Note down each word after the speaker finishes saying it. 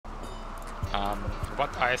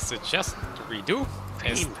What I suggest we do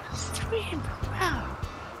is... Stream! Wow!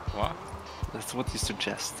 What? That's what you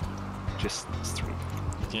suggest. Just stream.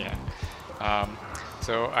 Yeah.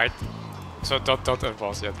 So don't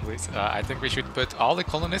advance yet, please. I think we should put all the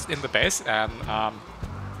colonists in the base and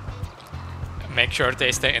make sure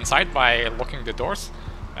they stay inside by locking the doors,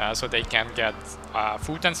 so they can get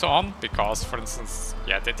food and so on. Because, for instance,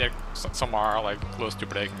 yeah, some are like close to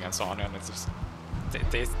breaking and so on, and it's just,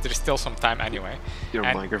 there's still some time anyway. Your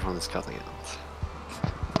microphone is cutting out.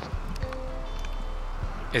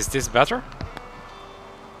 Is this better?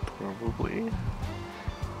 Probably.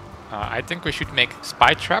 I think we should make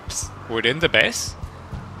spy traps within the base,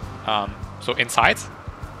 so inside.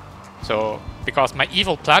 So, because my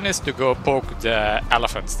evil plan is to go poke the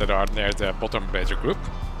elephants that are near the bottom raider group.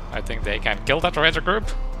 I think they can kill that raider group,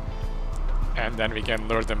 and then we can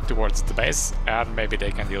lure them towards the base, and maybe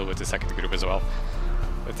they can deal with the second group as well.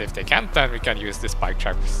 But if they can't, then we can use the spike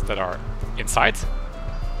traps that are inside.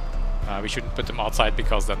 We shouldn't put them outside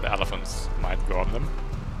because then the elephants might go on them.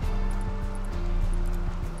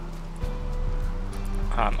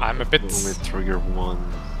 I'm a bit trigger one.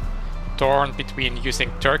 torn between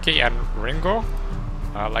using Turkey and Ringo.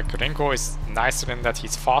 Like Ringo is nicer in that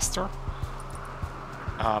he's faster.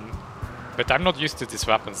 But I'm not used to these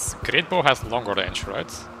weapons. Great bow has longer range,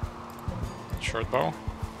 right? Short bow?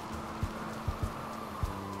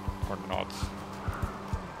 Or not?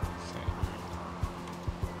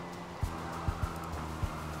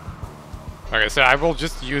 Okay, so I will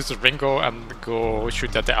just use Ringo and go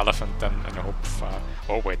shoot at the elephant and hope...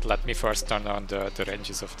 oh wait, let me first turn on the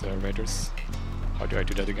ranges of the raiders. How do I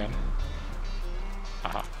do that again?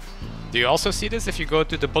 Aha. Do you also see this if you go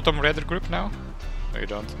to the bottom raider group now? No, you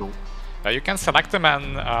don't? No. You can select them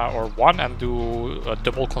and, or one and do a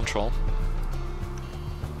double control.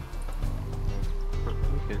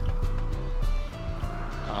 Okay.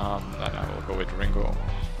 Then I will go with Ringo.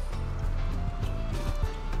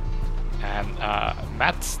 And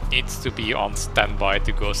Matt needs to be on standby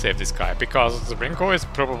to go save this guy, because Ringo is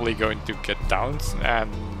probably going to get downed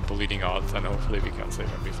and bleeding out, and hopefully we can save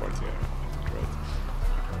him before the great.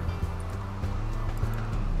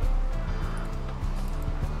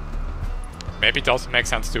 Maybe it also makes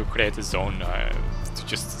sense to create a zone, to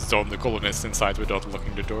just zone the colonists inside without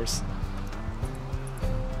locking the doors.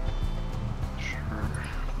 Sure.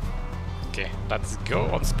 Okay, let's go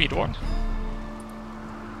on speed 1.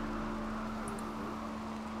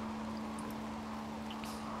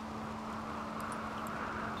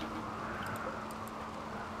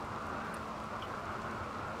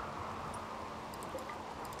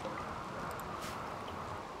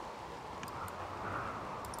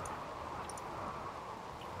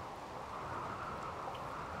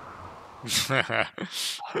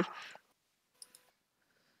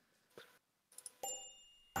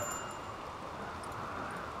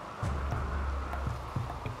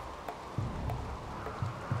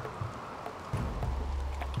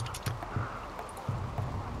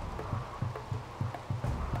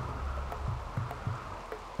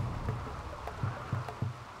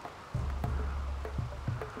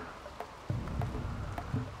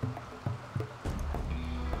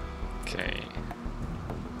 Okay.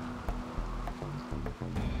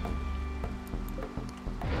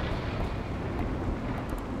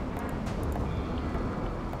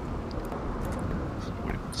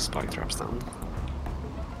 Spike traps down.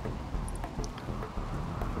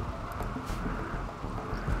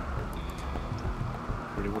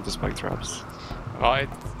 Where do you want the spike traps? Well,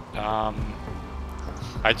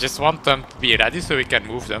 I just want them to be ready so we can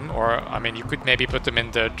move them, or I mean, you could maybe put them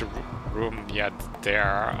in the room yet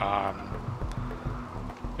there.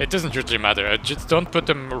 It doesn't really matter. Just don't put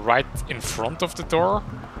them right in front of the door,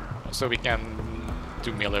 so we can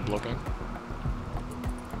do melee blocking.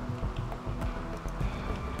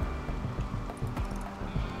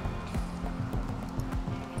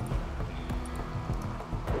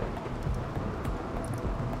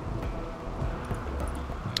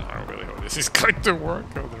 This is going to work,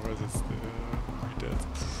 otherwise it's we're dead.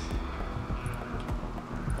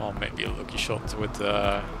 Well, maybe a lucky shot with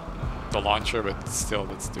the launcher, but still,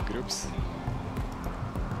 that's 2 groups.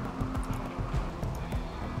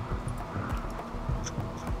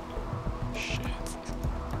 Shit.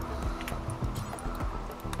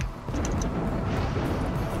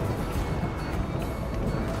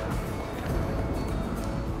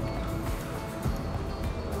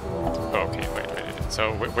 Okay, wait.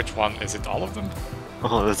 So which one? Is it all of them?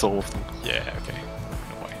 Oh, that's all of them. Yeah, okay.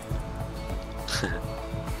 No way.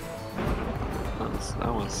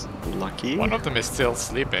 That was lucky. One of them is still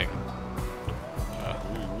sleeping.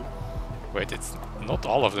 Wait, it's Not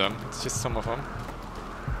all of them, it's just some of them.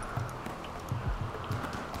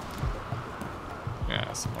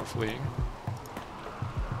 Yeah, some are fleeing.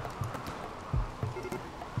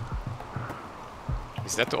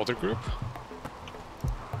 Is that the other group?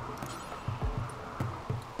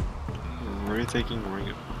 We're taking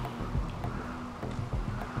Ringo.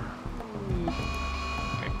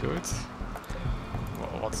 Okay, good.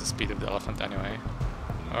 Well, what's the speed of the elephant anyway?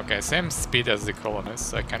 Okay, same speed as the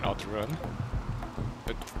colonists, I can outrun.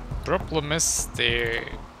 But problem is I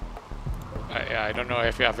don't know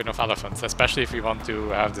if we have enough elephants, especially if we want to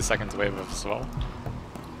have the second wave as well.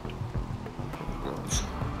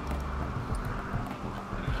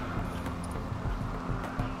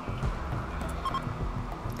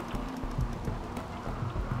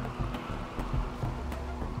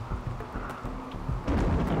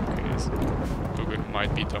 Okay, so we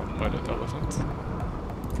might be done by that elephant.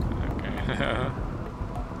 Okay.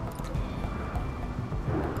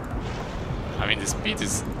 I mean, the speed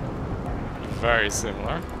is very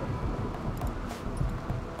similar.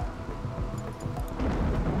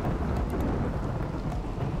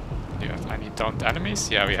 Do you have any downed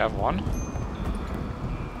enemies? Yeah, we have one.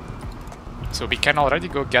 So we can already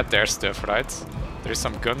go get their stuff, right? There's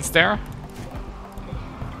some guns there.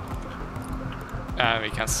 And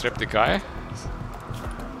we can strip the guy.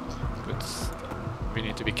 But we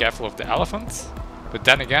need to be careful of the elephant. But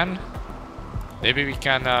then again, maybe we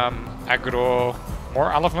can aggro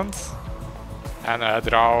more elephants and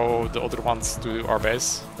draw the other ones to our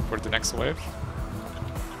base for the next wave.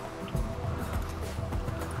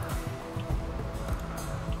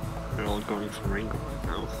 We're all going for Ringo right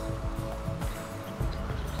now.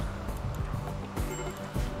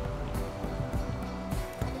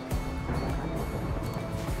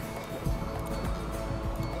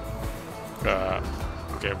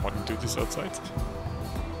 Okay, I want to do this outside.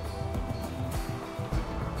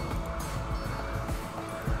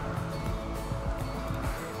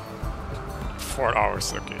 Four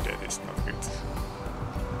hours, okay, that is not good.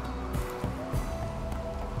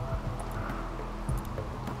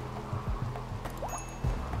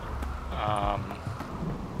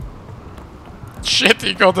 Shit,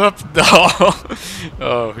 he got up! No!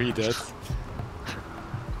 Oh, he did.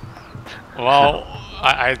 Well,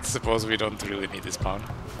 I suppose we don't really need this spawn.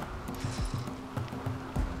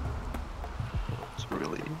 It's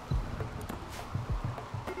really...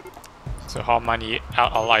 So how many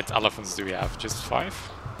allied elephants do we have? Just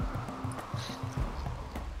 5?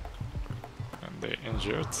 And they're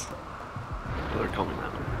injured. They're coming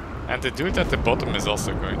now. And the dude at the bottom is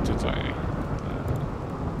also going to die.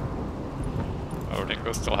 Our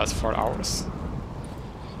Ringo still has 4 hours.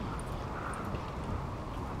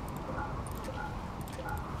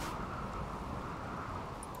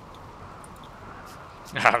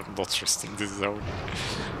 I'm not trusting this zone.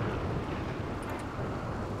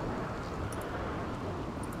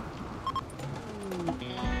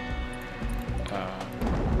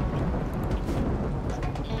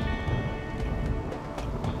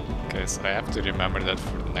 Okay, so I have to remember that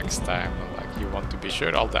for the next time. Like, you want to be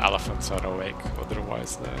sure all the elephants are awake,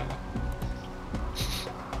 otherwise the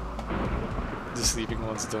sleeping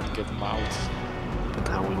ones don't get them out. But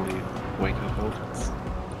how will we wake up elephants?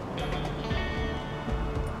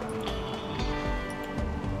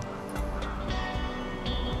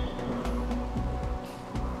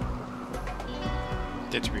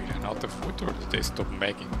 Did we run out of food or did they stop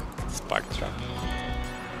making the spike trap?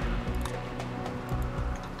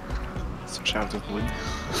 Search out of wood.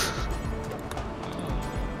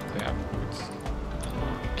 They have food.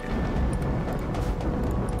 Okay.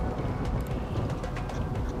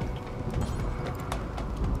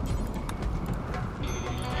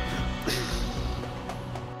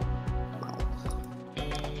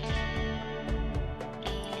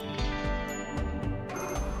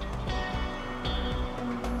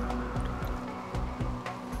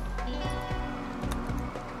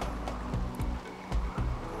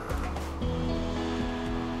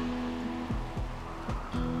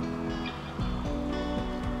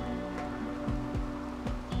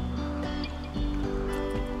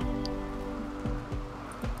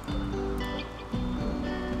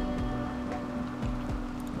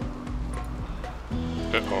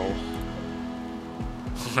 Uh-oh.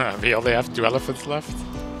 We only have 2 elephants left.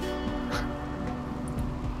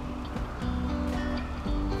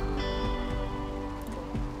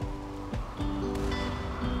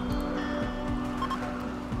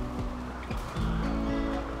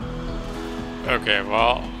 Okay,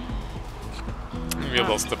 well, we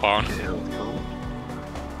lost the pawn. Okay, let's go.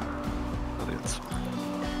 But it's fine.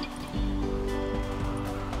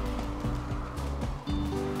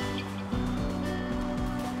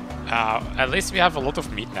 At least we have a lot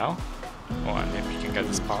of meat now. Oh, and then we can get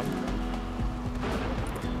this spawn.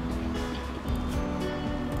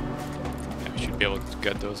 Yeah, we should be able to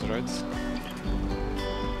get those right.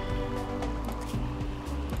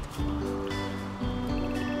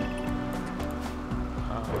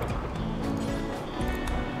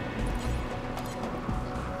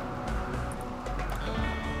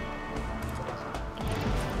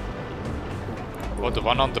 Oh, the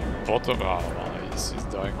one on the bottom. Oh, well, he's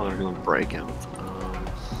dying. Oh, they're gonna break out.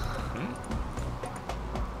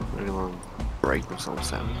 They're gonna break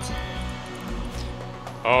themselves out.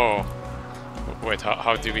 Oh. Wait,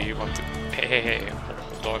 how do we want to... Hey,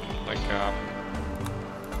 hold on. Like,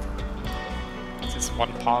 is this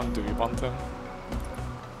 1 pound? Do we want them?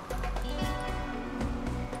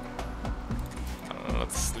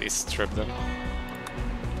 Let's at least strip them.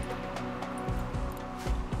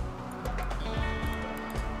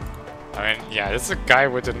 I mean, yeah, this is a guy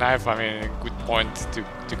with a knife. I mean, a good point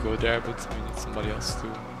to go there, but we need somebody else to...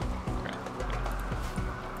 Okay.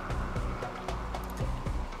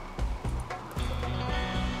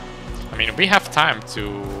 I mean, we have time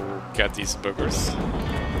to get these buggers.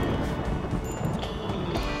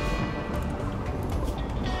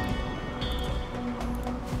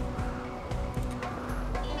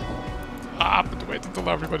 Ah, but wait until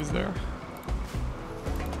everybody's there.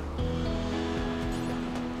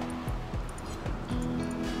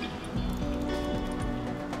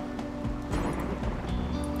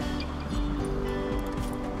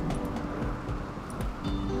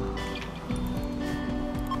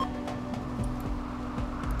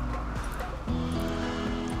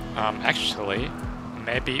 Actually,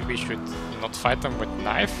 maybe we should not fight them with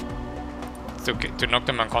knife to knock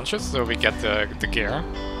them unconscious, so we get the gear,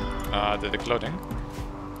 the clothing.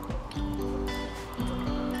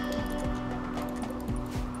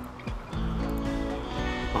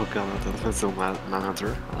 Oh god, that was still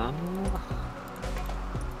Manhunter.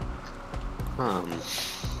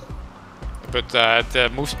 But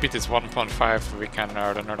the move speed is 1.5, we can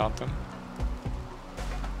run around them.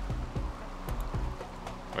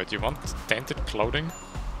 Wait, do you want tainted clothing?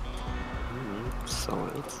 Sell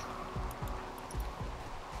it.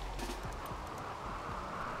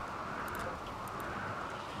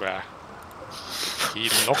 Bah. He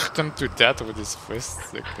knocked them to death with his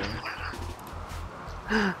fists, okay.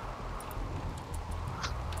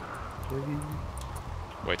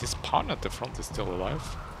 Wait, his pawn at the front is still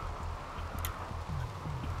alive?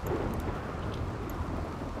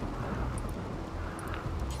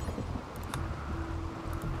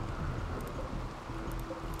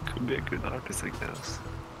 Could be a good artistic dance.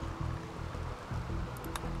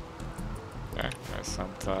 Yeah, I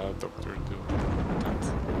sent Doctor to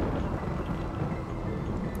that.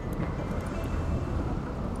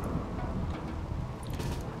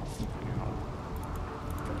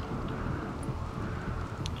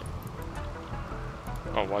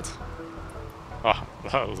 Oh, what? Ah,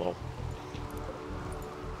 that was all.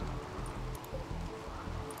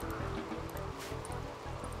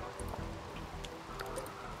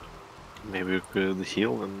 Maybe we could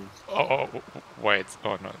heal and... Oh, wait.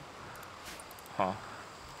 Oh, no. Huh.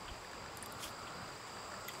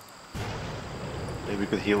 Maybe we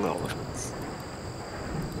could heal the elephants.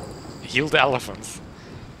 Heal the elephants?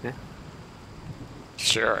 Yeah.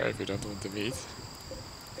 Sure, if we don't want the meat.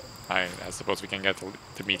 I suppose we can get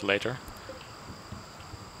the meat later.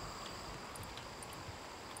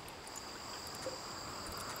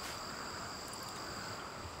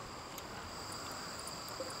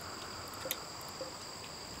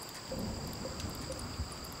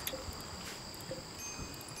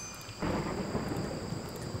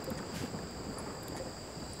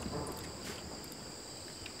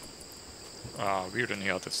 We don't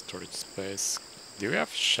need the storage space. Do we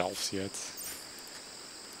have shelves yet?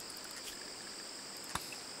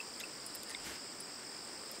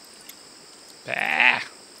 Ah!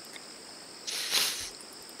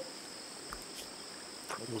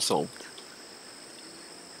 Problem solved.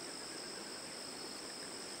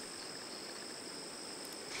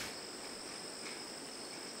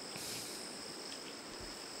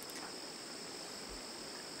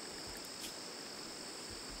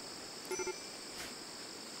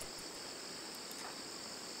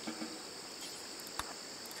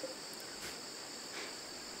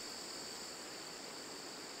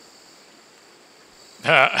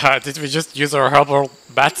 Did we just use our herbal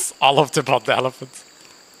bats, all of them on the elephant?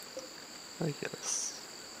 I guess.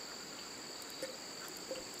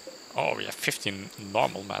 Oh, we have 15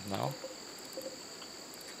 normal mat now.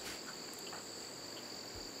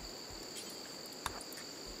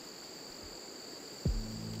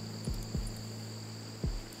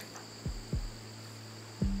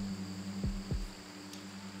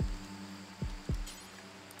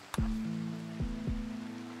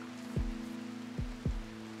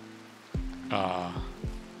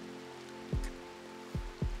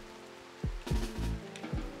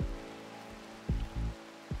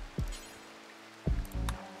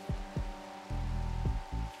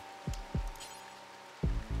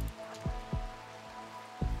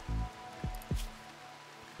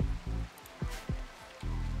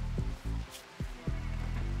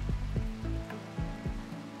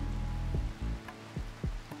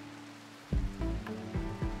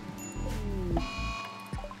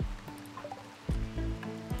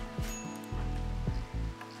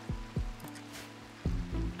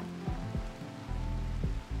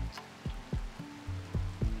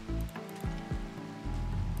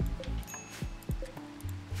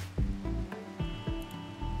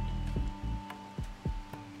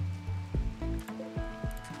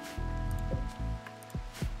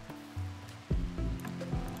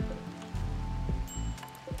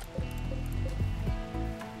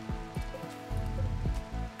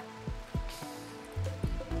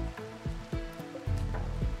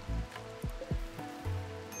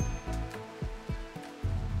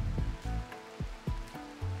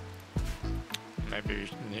 Maybe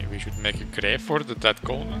we should make a grave for the dead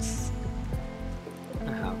colonists.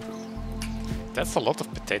 That's a lot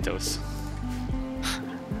of potatoes.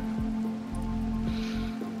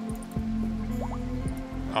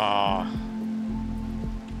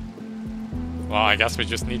 Well, I guess we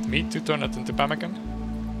just need meat to turn it into pemmican.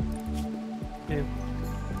 Yeah.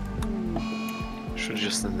 Should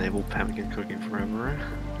just enable pemmican cooking forever.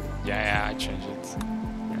 Yeah, I changed it.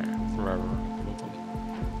 Yeah, forever.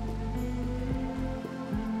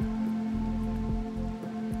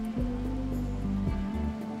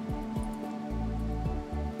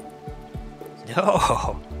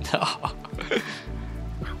 No, no.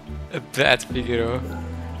 A bad Figaro.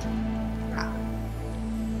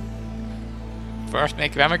 First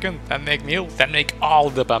make pemmican, then make meal, then make all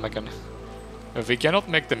the pemmican. If we cannot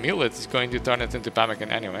make the meal, it's going to turn it into pemmican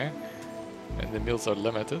anyway. And the meals are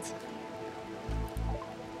limited.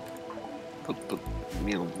 But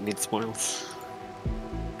meat spoils.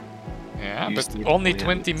 Yeah, but only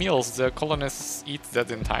 20 meals. The colonists eat that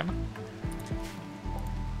in time.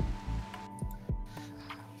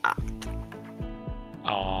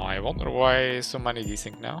 Oh, I wonder why so many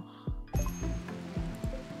desync now.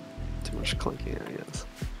 Too much clicking, I guess.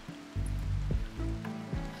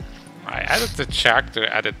 I added the character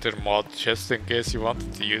editor mod just in case you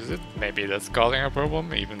wanted to use it. Maybe that's causing a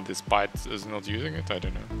problem, even despite us not using it, I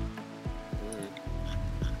don't know.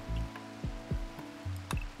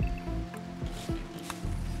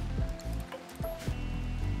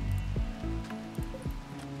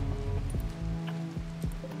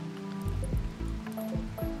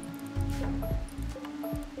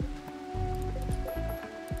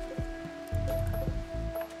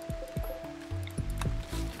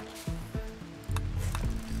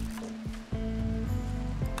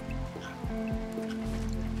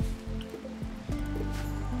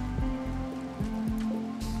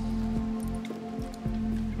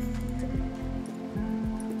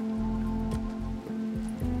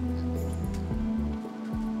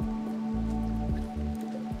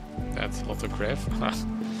 That's a lot of grave.